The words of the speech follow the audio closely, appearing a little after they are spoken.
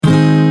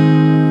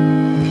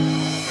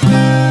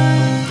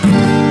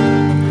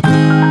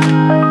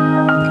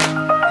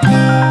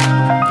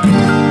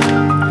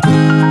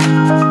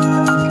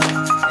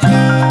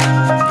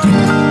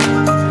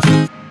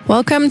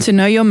to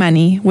Know Your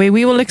Money, where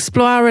we will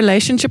explore our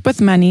relationship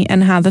with money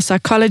and how the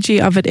psychology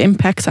of it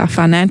impacts our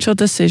financial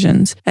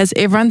decisions, as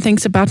everyone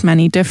thinks about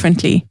money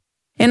differently.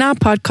 In our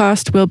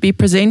podcast, we'll be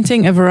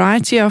presenting a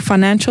variety of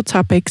financial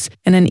topics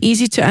in an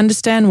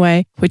easy-to-understand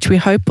way, which we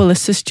hope will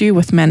assist you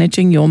with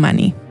managing your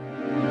money.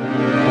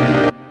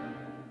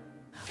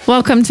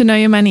 Welcome to Know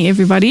Your Money,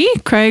 everybody.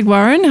 Craig,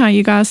 Warren, how are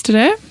you guys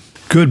today?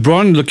 Good,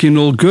 Bron, looking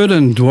all good.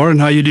 And Warren,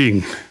 how are you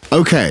doing?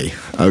 Okay.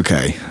 I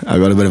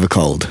got a bit of a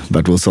cold,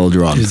 but we'll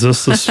soldier on. Is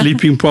this a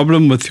sleeping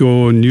problem with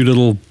your new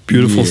little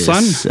beautiful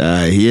son?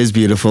 He is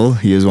beautiful.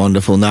 He is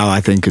wonderful. Now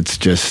I think it's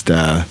just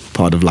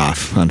part of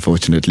life,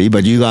 unfortunately.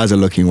 But you guys are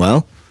looking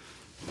well.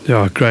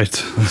 Yeah, great.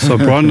 So,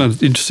 Bron, an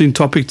interesting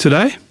topic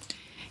today.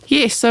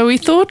 Yes, so we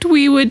thought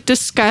we would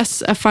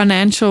discuss a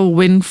financial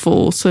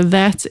windfall. So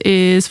that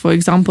is, for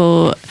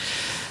example,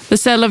 the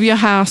sale of your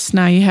house.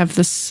 Now you have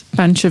this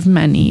bunch of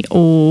money,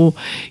 or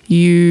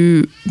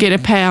you get a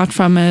payout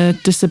from a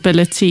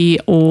disability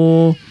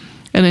or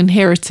an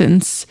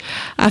inheritance.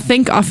 I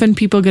think often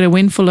people get a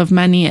windfall of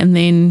money and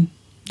then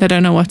they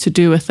don't know what to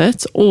do with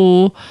it,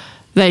 or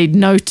they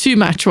know too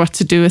much what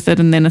to do with it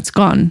and then it's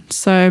gone.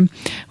 So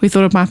we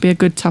thought it might be a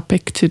good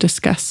topic to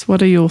discuss.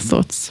 What are your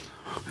thoughts?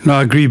 No,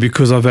 I agree,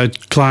 because I've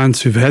had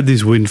clients who've had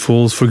these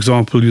windfalls. For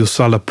example, you'll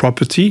sell a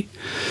property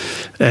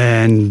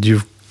and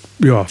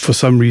for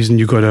some reason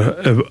you got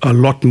a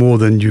lot more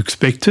than you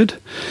expected.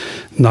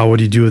 Now what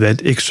do you do with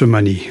that extra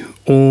money?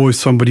 Or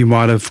somebody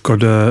might have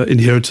got an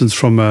inheritance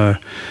from a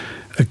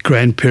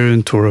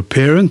grandparent or a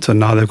parent,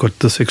 and now they've got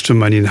this extra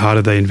money, and how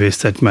do they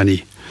invest that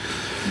money?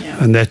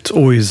 Yeah. And that's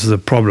always the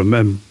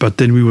problem. But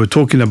then we were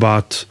talking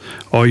about,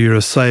 are you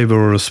a saver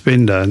or a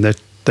spender? And that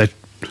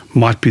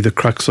might be the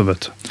crux of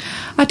it.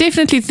 I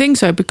definitely think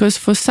so, because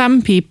for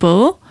some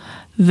people,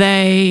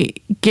 they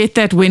get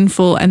that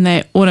windfall and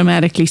they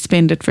automatically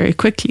spend it very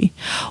quickly.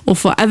 Or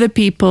for other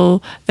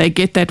people, they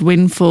get that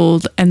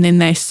windfall and then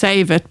they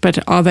save it, but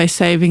are they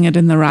saving it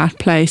in the right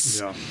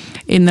place,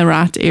 in the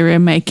right area,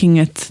 making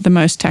it the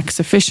most tax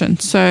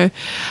efficient? So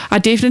I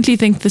definitely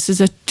think this is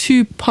a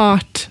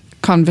two-part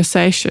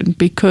conversation,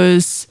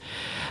 because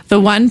the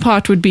one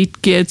part would be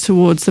geared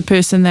towards the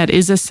person that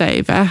is a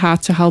saver, how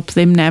to help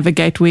them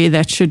navigate where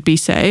that should be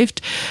saved.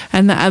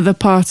 And the other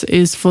part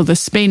is for the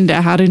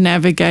spender, how to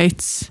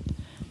navigate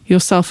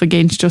yourself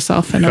against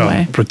yourself in a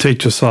way.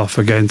 Protect yourself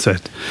against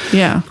that.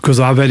 Yeah. Because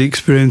I've had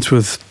experience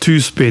with two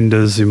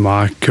spenders in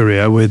my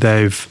career where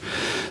they've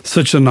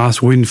such a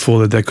nice windfall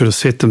that they could have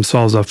set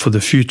themselves up for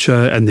the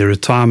future and their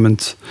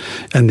retirement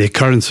and their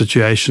current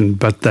situation,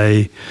 but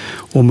they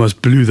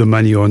almost blew the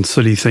money on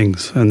silly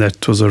things, and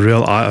that was a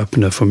real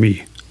eye-opener for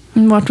me.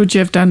 And what would you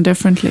have done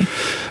differently?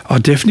 I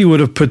definitely would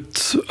have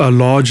put a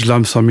large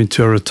lump sum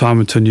into a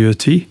retirement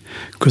annuity,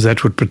 because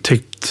that would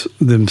protect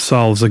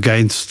themselves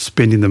against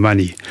spending the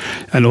money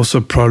and also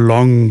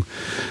prolong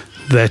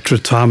that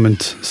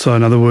retirement. So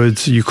in other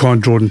words, you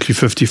can't draw it until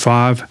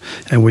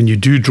 55, and when you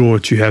do draw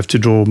it, you have to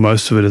draw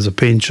most of it as a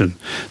pension.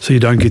 So you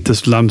don't get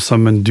this lump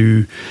sum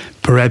and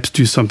perhaps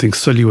do something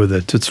silly with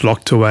it. It's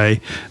locked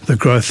away. The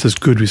growth is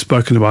good. We've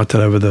spoken about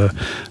that over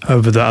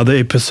the other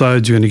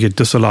episodes. You're going to get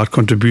disallowed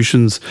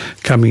contributions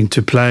coming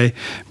into play.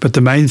 But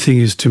the main thing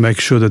is to make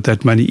sure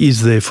that money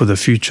is there for the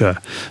future.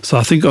 So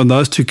I think on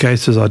those two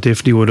cases, I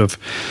definitely would have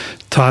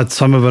tied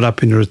some of it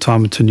up in a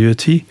retirement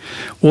annuity,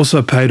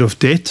 also paid off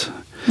debt.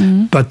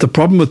 Mm-hmm. But the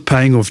problem with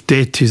paying off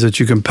debt is that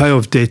you can pay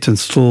off debt and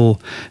still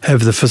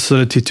have the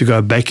facility to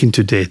go back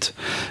into debt.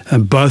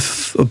 And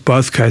both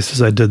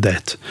cases, I did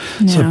that.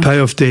 Yeah. So pay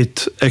off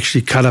debt,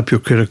 actually cut up your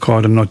credit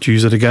card and not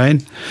use it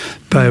again.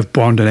 Pay off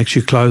bond and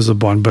actually close the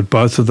bond. But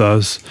both of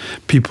those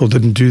people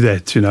didn't do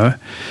that,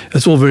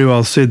 It's all very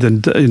well said,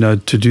 and,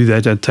 to do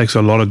that, it takes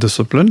a lot of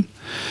discipline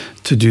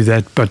to do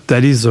that. But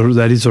that is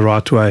the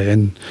right way.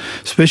 And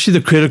especially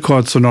the credit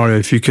card scenario,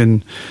 if you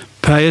can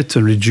pay it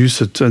and reduce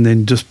it and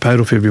then just pay it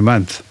off every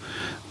month.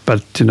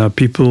 But,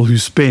 people who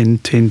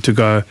spend tend to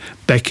go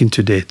back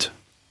into debt.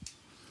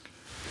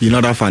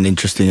 What I find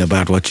interesting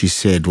about what you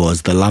said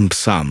was the lump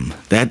sum.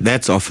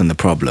 That's often the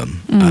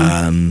problem.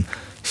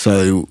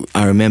 So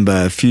I remember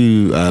a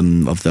few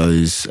of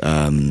those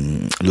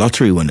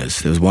lottery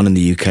winners. There was one in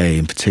the UK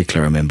in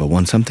particular, I remember,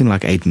 won something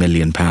like £8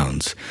 million.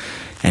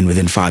 And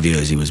within 5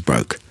 years, he was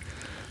broke.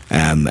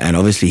 And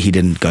obviously he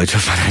didn't go to a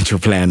financial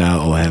planner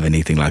or have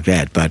anything like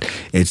that, but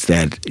it's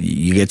that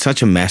you get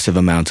such a massive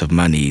amount of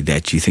money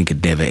that you think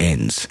it never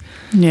ends.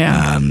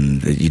 Yeah.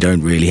 That you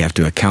don't really have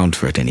to account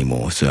for it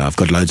anymore. So I've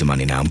got loads of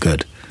money now, I'm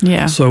good.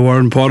 Yeah. So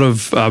Warren, part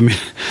of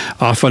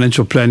our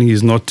financial planning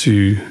is not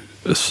to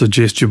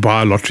suggest you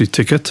buy a lottery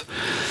ticket,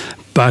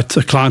 but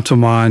a client of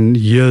mine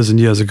years and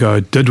years ago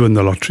did win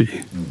the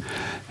lottery.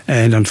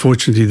 And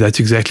unfortunately,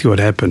 that's exactly what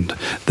happened.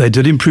 They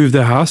did improve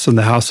their house, and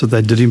the house that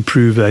they did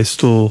improve, they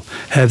still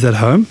have that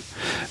home.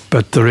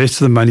 But the rest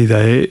of the money,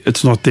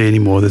 it's not there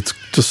anymore. It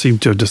just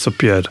seemed to have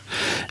disappeared.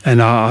 And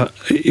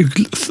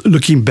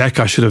looking back,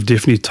 I should have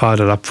definitely tied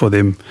it up for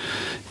them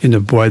in a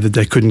way that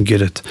they couldn't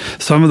get it.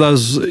 Some of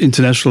those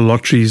international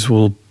lotteries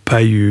will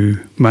pay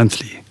you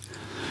monthly.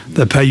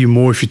 they pay you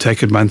more if you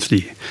take it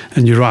monthly.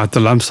 And you're right, the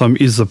lump sum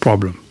is the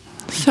problem.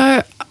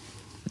 So,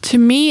 to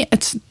me,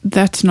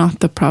 that's not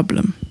the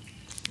problem.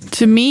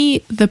 To me,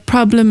 the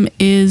problem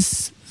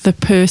is the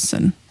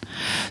person.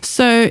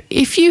 So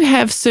if you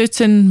have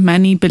certain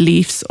money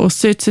beliefs or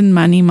certain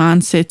money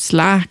mindsets,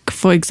 like,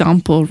 for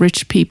example,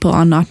 rich people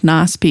are not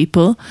nice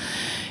people,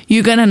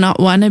 you're going to not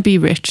want to be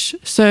rich.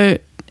 So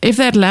if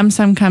that lump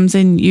sum comes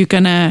in, you're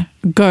going to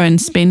go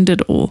and spend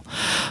it all.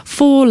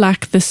 For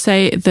like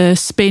the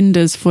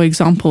spenders, for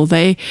example,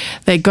 they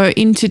go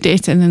into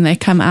debt and then they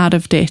come out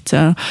of debt.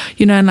 And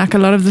like a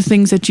lot of the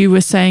things that you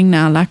were saying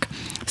now, like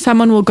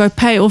someone will go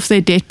pay off their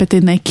debt, but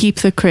then they keep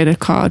the credit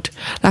card.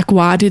 Like,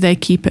 why do they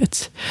keep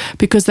it?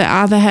 Because they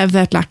either have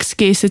that like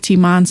scarcity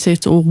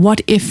mindset, or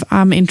what if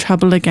I'm in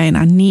trouble again?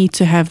 I need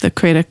to have the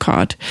credit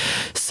card.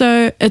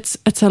 So it's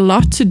a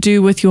lot to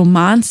do with your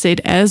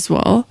mindset as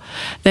well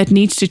that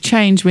needs to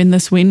change when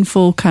this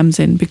windfall comes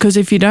in. Because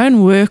if you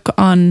don't work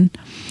on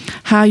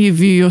how you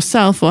view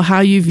yourself or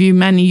how you view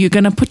money, you're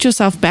going to put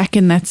yourself back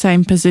in that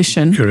same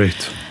position.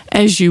 Correct.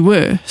 As you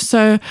were.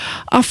 So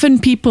often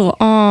people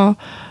are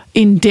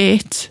in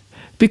debt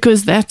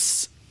because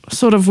that's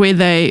sort of where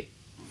the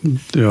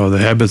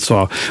habits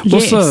are.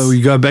 Yes. Also,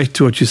 we go back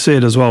to what you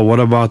said as well. What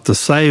about the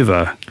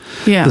saver?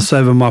 Yeah. The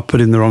saver might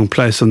put in the wrong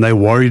place and they're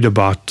worried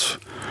about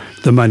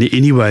the money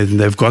anyway, and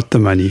they've got the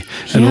money.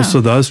 And also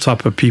those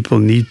type of people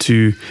need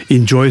to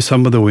enjoy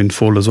some of the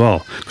windfall as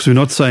well. Because we're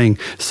not saying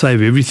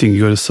save everything.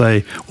 You got to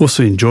say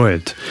also enjoy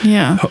it.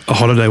 Yeah. A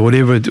holiday,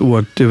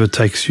 whatever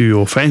takes you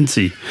or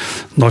fancy,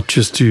 not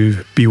just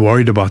to be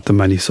worried about the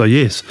money. So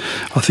yes,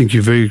 I think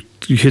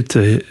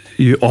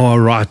you are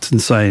right in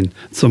saying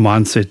it's a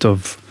mindset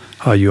of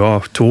how you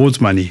are towards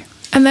money.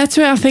 And that's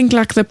where I think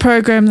like the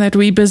program that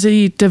we're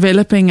busy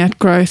developing at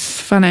Growth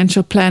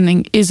Financial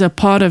Planning is a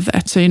part of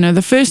that. So,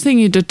 the first thing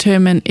you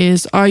determine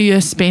is, are you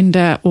a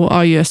spender or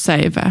are you a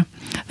saver?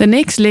 The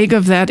next leg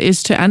of that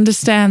is to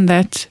understand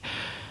that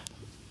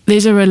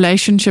there's a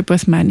relationship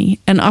with money.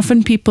 And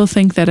often people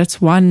think that it's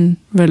one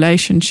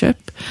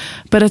relationship,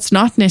 but it's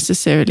not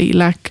necessarily.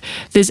 Like,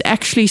 there's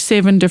actually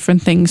 7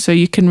 different things. So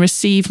you can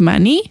receive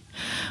money,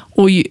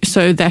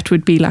 so that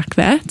would be like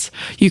that.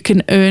 You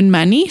can earn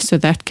money, so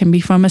that can be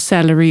from a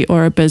salary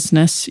or a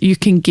business. You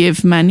can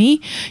give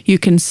money, you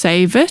can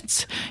save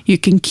it, you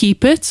can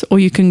keep it, or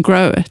you can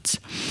grow it.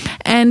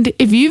 And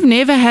if you've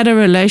never had a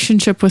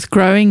relationship with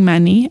growing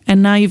money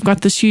and now you've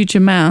got this huge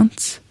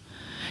amount,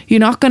 you're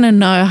not going to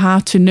know how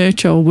to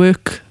nurture or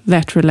work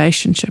that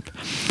relationship.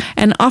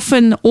 And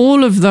often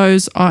all of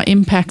those are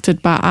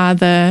impacted by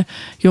either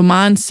your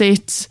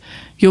mindset,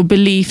 your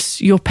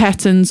beliefs, your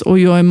patterns, or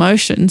your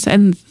emotions.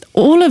 And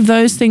all of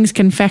those things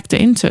can factor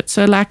into it.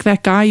 So like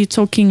that guy you're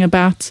talking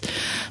about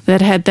that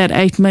had that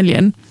 8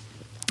 million,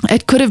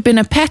 it could have been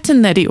a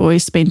pattern that he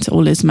always spent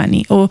all his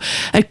money, or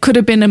it could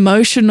have been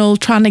emotional,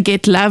 trying to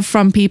get love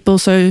from people,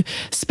 so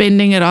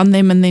spending it on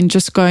them and then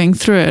just going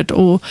through it.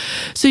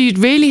 So you'd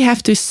really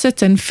have to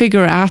sit and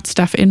figure out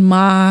stuff, in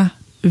my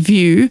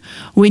view,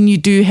 when you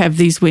do have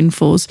these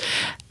windfalls.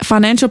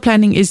 Financial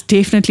planning is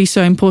definitely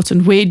so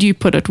important. Where do you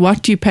put it?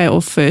 What do you pay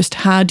off first?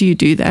 How do you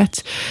do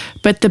that?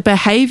 But the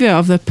behavior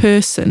of the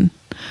person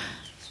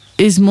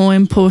is more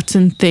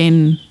important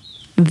than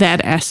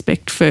that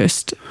aspect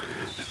first.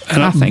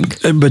 And I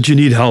think. But you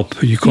need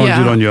help. You can't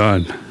do it on your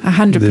own.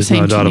 100%. There's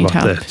no doubt about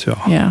help.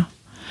 that.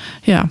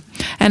 Yeah.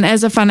 And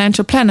as a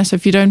financial planner, so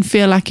if you don't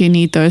feel like you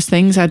need those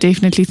things, I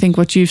definitely think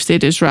what you've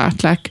said is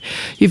right. Like,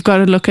 you've got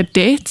to look at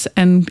debt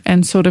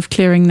and sort of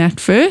clearing that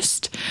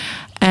first.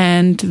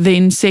 And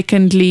then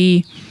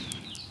secondly,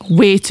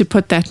 where to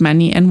put that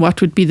money and what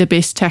would be the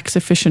best tax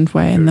efficient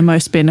way and the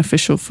most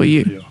beneficial for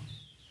you.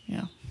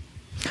 Yeah.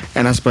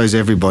 And I suppose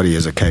everybody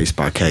is a case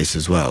by case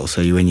as well.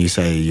 So when you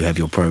say you have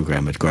your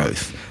program at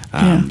Growth,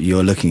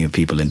 you're looking at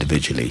people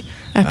individually.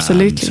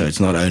 Absolutely. So it's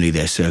not only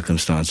their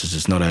circumstances,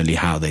 it's not only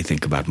how they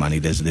think about money.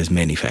 There's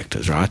many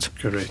factors, right?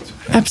 Correct.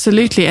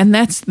 Absolutely. And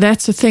that's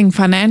the thing.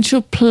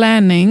 Financial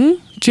planning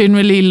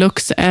generally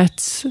looks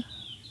at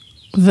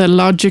the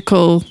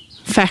logical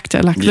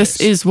factor, like this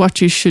is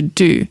what you should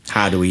do.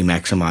 How do we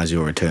maximize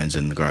your returns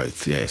in the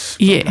growth? Yes.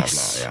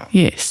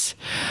 Yes.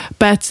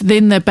 But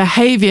then the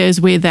behavior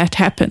is where that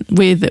happens,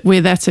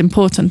 where that's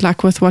important.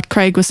 Like with what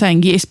Craig was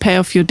saying, yes, pay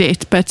off your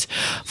debt. But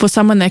for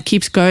someone that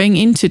keeps going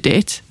into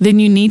debt, then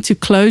you need to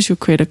close your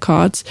credit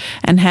cards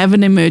and have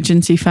an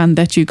emergency fund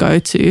that you go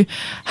to.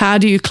 How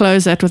do you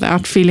close that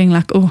without feeling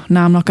like, oh,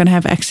 now I'm not going to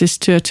have access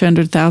to a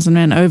 200,000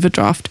 Rand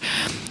overdraft?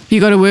 You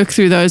got to work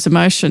through those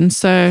emotions.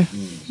 So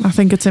I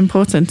think it's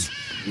important.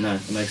 No,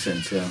 it makes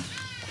sense,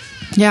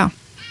 Yeah.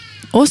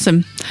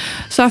 Awesome.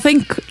 So I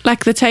think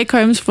like the take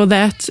homes for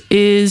that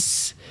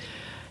is,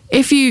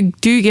 if you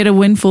do get a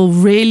windfall,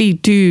 really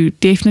do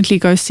definitely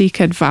go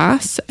seek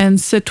advice and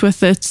sit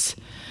with it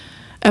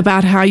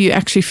about how you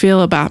actually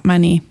feel about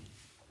money.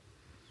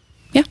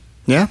 Yeah.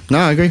 Yeah, no,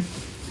 I agree.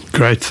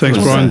 Great. Thanks,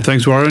 Brian.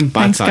 Thanks, Warren.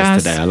 Bite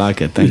size today. I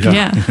like it. Thank you.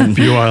 Yeah.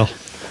 Be well.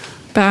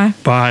 Bye.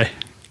 Bye.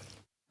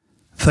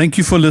 Thank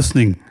you for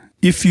listening.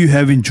 If you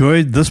have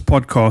enjoyed this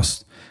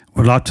podcast,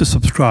 would like to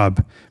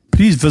subscribe,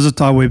 please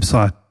visit our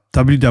website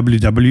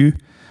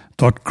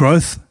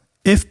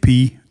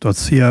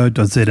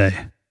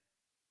www.growthfp.co.za.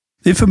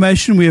 The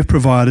information we have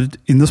provided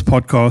in this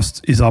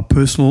podcast is our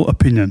personal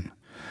opinion.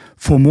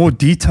 For more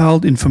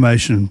detailed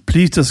information,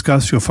 please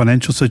discuss your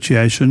financial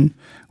situation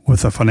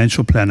with a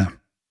financial planner.